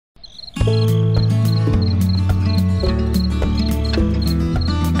Hi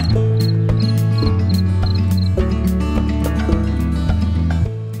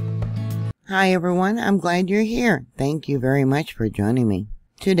everyone, I'm glad you're here. Thank you very much for joining me.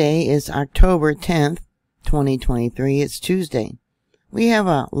 Today is October 10th, 2023. It's Tuesday. We have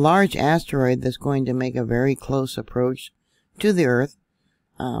a large asteroid that's going to make a very close approach to the Earth.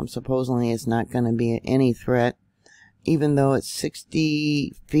 Supposedly it's not going to be any threat, even though it's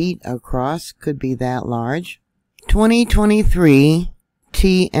 60 feet across, could be that large. 2023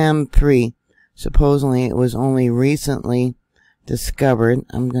 TM3. Supposedly it was only recently discovered.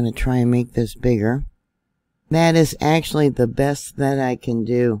 I'm going to try and make this bigger. That is actually the best that I can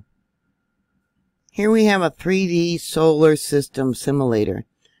do. Here we have a 3D solar system simulator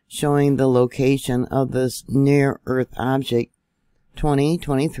showing the location of this near-Earth object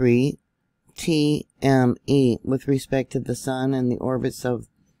 2023 TME with respect to the Sun and the orbits of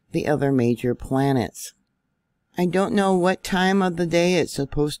the other major planets. I don't know what time of the day it's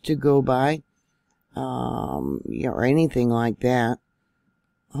supposed to go by, or anything like that.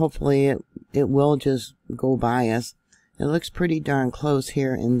 Hopefully it will just go by us. It looks pretty darn close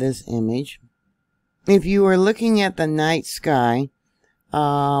here in this image. If you were looking at the night sky,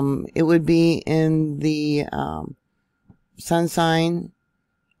 it would be in the sun sign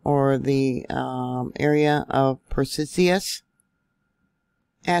or the area of Perseus.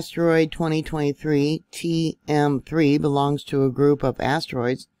 Asteroid 2023 TM3 belongs to a group of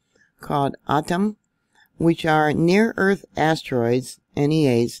asteroids called Atom, which are near-Earth asteroids,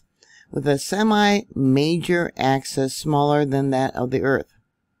 NEAs, with a semi-major axis smaller than that of the Earth.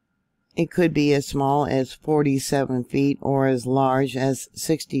 It could be as small as 47 feet or as large as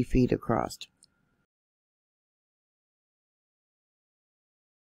 60 feet across.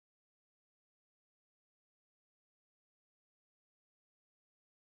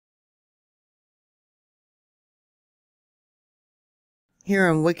 Here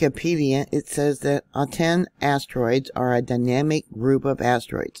on Wikipedia, it says that Aten asteroids are a dynamic group of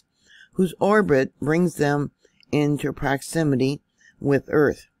asteroids whose orbit brings them into proximity with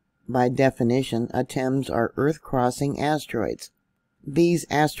Earth. By definition, Atens are Earth-crossing asteroids. These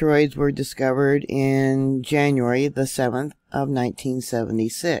asteroids were discovered in January the 7th of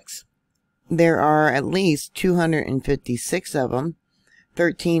 1976. There are at least 256 of them.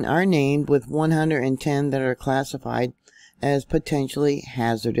 13 are named, with 110 that are classified as potentially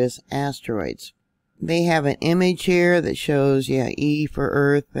hazardous asteroids. They have an image here that shows, E for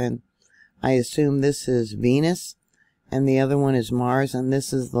Earth, and I assume this is Venus, and the other one is Mars, and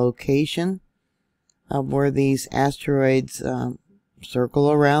this is the location of where these asteroids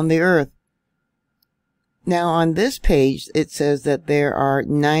circle around the Earth. Now on this page it says that there are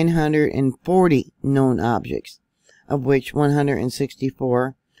 940 known objects, of which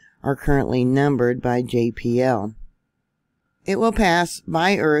 164 are currently numbered by JPL. It will pass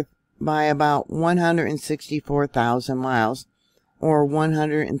by Earth by about 164,000 miles, or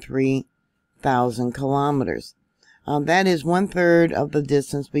 103,000 kilometers. That is 1/3 of the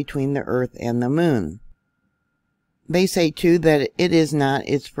distance between the Earth and the Moon. They say, too, that it is not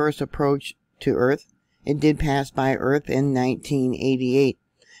its first approach to Earth. It did pass by Earth in 1988,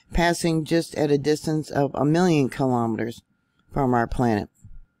 passing just at a distance of 1 million kilometers from our planet.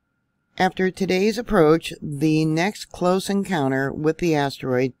 After today's approach, the next close encounter with the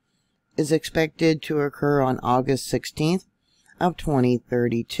asteroid is expected to occur on August 16th of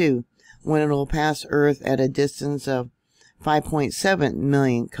 2032, when it will pass Earth at a distance of 5.7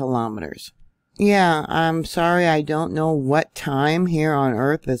 million kilometers. Yeah, I'm sorry I don't know what time here on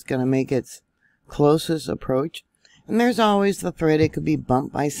Earth is going to make its closest approach. And there's always the threat it could be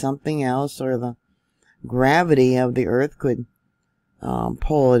bumped by something else, or the gravity of the Earth could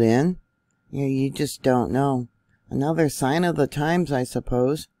pull it in. You just don't know. Another sign of the times, I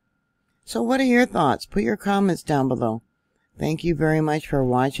suppose. So what are your thoughts? Put your comments down below. Thank you very much for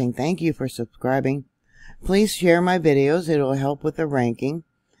watching. Thank you for subscribing. Please share my videos. It will help with the ranking.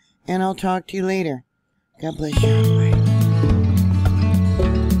 And I'll talk to you later. God bless you. Bye.